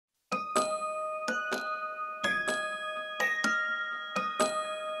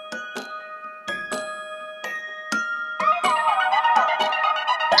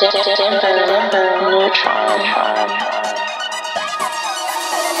Neutron.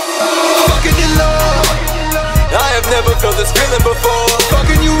 Fucking in love, I have never felt this feeling before.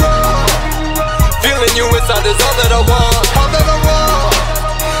 Fucking you wrong, feeling you inside is all that I want. All that I want.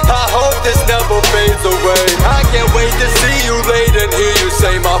 I hope this never fades away. I can't wait to see you later and hear you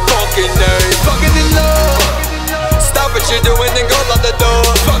say my fucking name. Fucking in love, stop what you're doing and go out the door.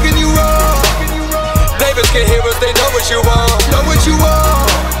 Fucking you wrong, neighbors can hear us, they know what you want. Know what you want,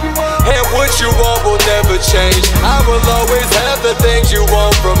 and what you want will never change. I will always have the things you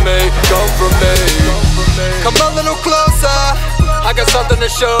want from me. Come from me. Come a little closer, I got something to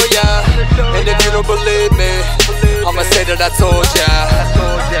show ya. And if you don't believe me, I'ma say that I told ya.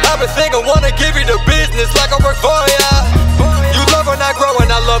 I've been thinking, wanna give you the business like I work for ya. You love when I grow and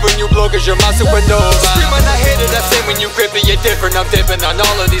I love when you blow, cause you're my supernova. Scream when I hit it, I sing when you grip it. You're different, I'm dipping on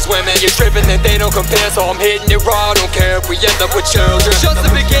all of these women. You're tripping and they don't compare, so I'm hitting it raw. I don't care if we end up with children. Just the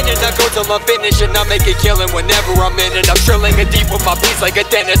beginning, I go till I'm finished and I make it killing whenever I'm in it. I'm drilling it deep with my beats like a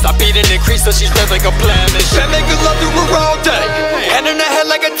dentist. I beat it and crease so she's red like a blemish. I make her love you all day, hand in her head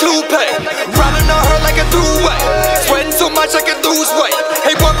like a toupee, riding on her like a two-way, sweating so much I can lose weight.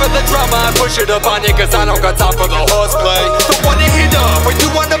 Hey, one for the drama, I push it up on you, cause I don't got time for the horseplay. So wanna hit up when you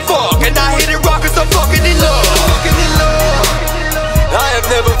wanna fuck, and I hit it raw cause I'm fucking in love. Fucking in love, I have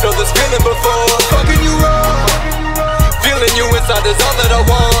never felt this feeling before. Fucking you wrong, feeling you inside is all that I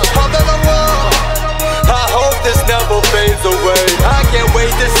want. All that I want, I hope this never fades away. I can't wait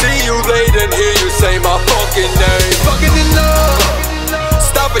to see you later and hear you say my fucking name. Fucking in love,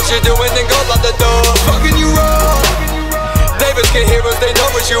 stop what you're doing and go out the door. Fucking you wrong, neighbors can hear us, they know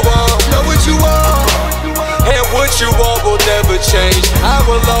what you want. Know what you want, and what you want will never change. I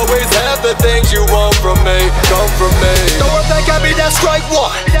will always have the things you want from me. Come from me. Throw it back at me, that's strike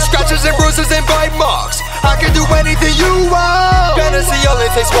one. Scratches and bruises and bite marks, I can do anything you want. Fantasy only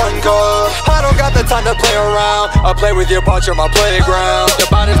takes one call. I don't got the time to play around. I play with your parts, you're my playground. Your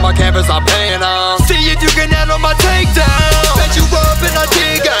body's my canvas, I'm paying on. See if you can handle my takedown. Bet you up and I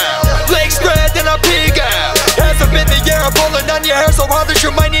dig out. Legs spread, then I pig out. Hands up in the air, I'm pulling on your hair so hard that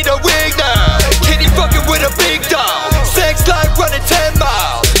you might need a wig now. Kitty fucking with a big dog. Sex like running 10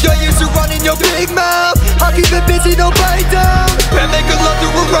 miles. You're used to running your big mouth. I'll keep it busy, don't bite down. And make her love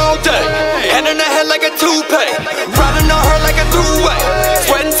through her all day, hand in her head like a toupee, riding on her like a two-way,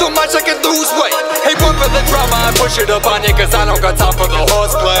 sweating so much I can lose weight. Hey, one for the drama, I push it up on you, cause I don't got time for the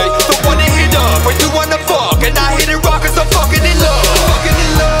horseplay. So wanna hit up when you wanna fuck, and I hit it raw cause I'm fucking in love. Fucking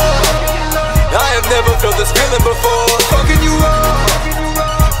in love, I have never felt this feeling before. Fucking you wrong,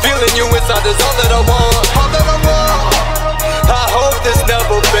 feeling you inside is all that I want. All that I want, I hope this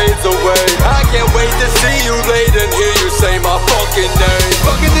never fades away. I can't wait to see you later and hear you say my fucking name.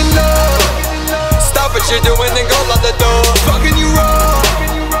 Fucking in love, stop what you're doing and go out the door. Fucking you wrong,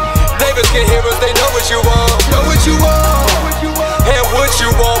 neighbors can hear us, they know what you want. Know what you want,